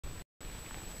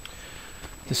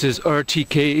This is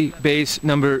RTK base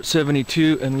number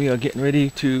 72 and we are getting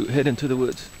ready to head into the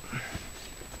woods.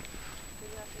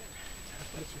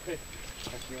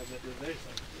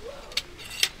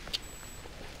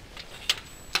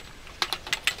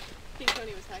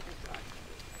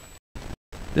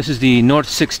 This is the North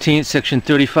 16th, section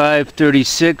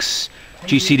 3536,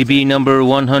 GCDB number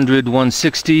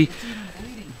 100-160.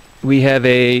 We have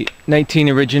a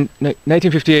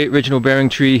 1958 original bearing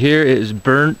tree here. It is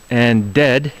burnt and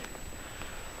dead.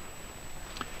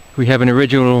 We have an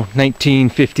original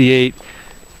 1958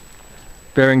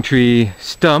 bearing tree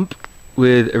stump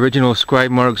with original scribe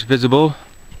marks visible.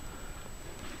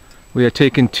 We are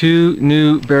taking 2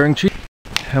 new bearing trees.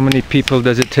 How many people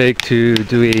does it take to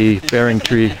do a bearing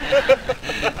tree?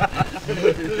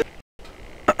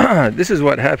 This is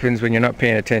what happens when you're not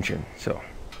paying attention, so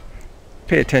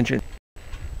pay attention.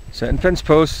 Setting fence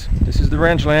posts. This is the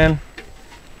ranch land.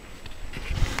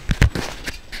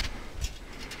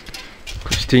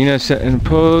 Christina setting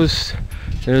posts.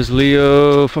 There's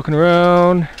Leo fucking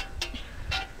around.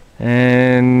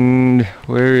 And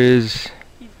where is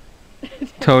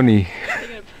Tony?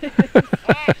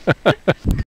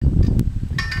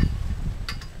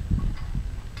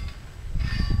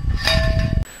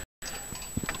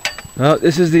 Well,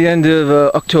 this is the end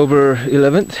of October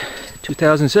 11th,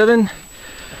 2007.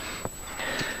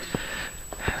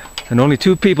 And only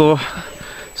 2 people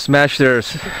smashed their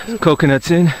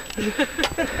coconuts in.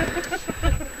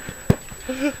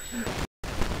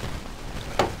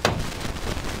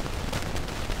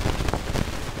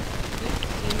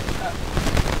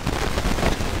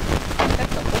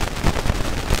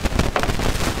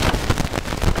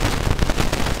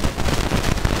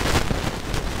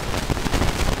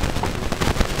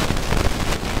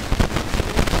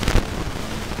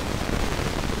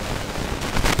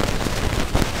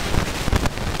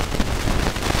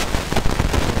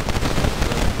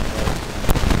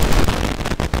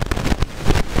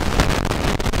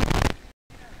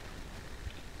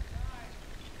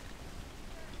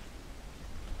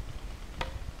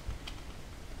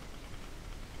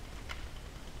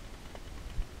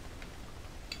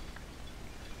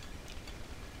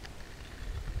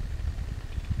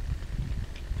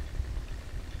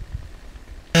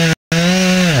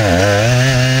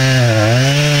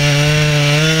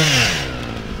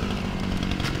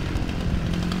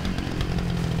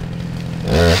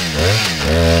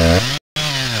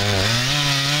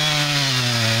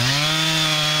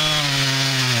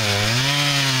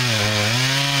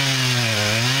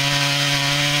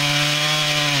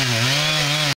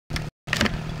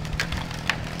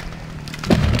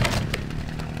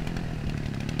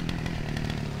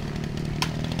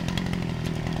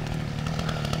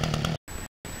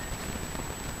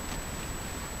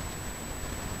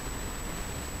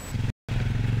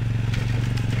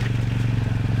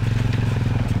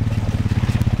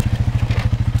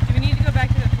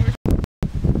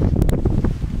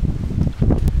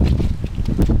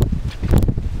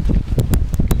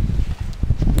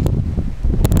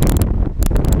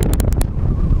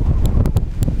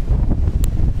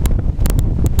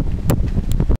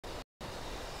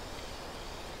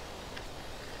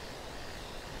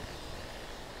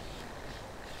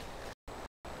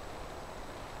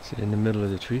 Sit in the middle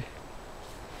of the tree.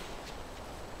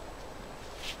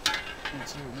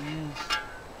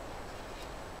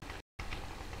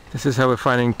 This is how we're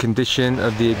finding condition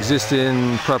of the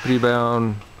existing property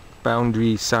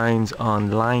boundary signs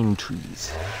on line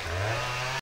trees.